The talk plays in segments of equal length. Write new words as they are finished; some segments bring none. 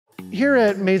Here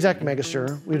at Mazak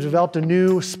Megastir, we've developed a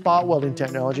new spot welding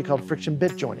technology called friction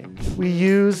bit joining. We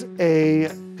use a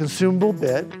consumable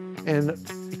bit, and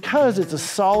because it's a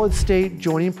solid state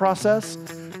joining process,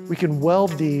 we can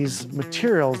weld these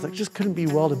materials that just couldn't be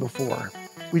welded before.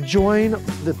 We join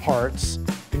the parts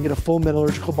and get a full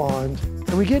metallurgical bond,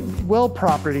 and we get weld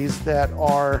properties that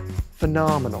are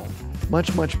phenomenal,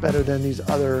 much, much better than these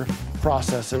other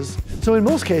processes. So in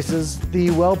most cases,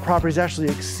 the weld properties actually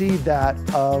exceed that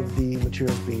of the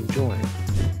materials being joined.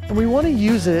 And we want to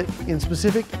use it in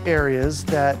specific areas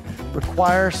that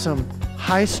require some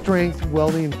high strength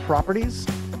welding properties,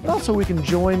 but also we can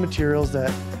join materials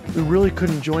that we really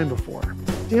couldn't join before.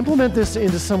 To implement this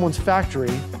into someone's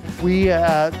factory, we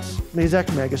at Mazak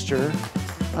Megastir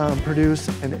produce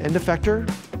an end effector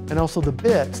and also the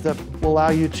bits that will allow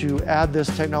you to add this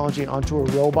technology onto a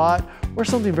robot or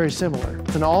something very similar.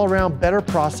 It's an all-around better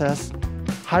process,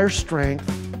 higher strength,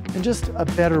 and just a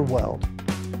better weld.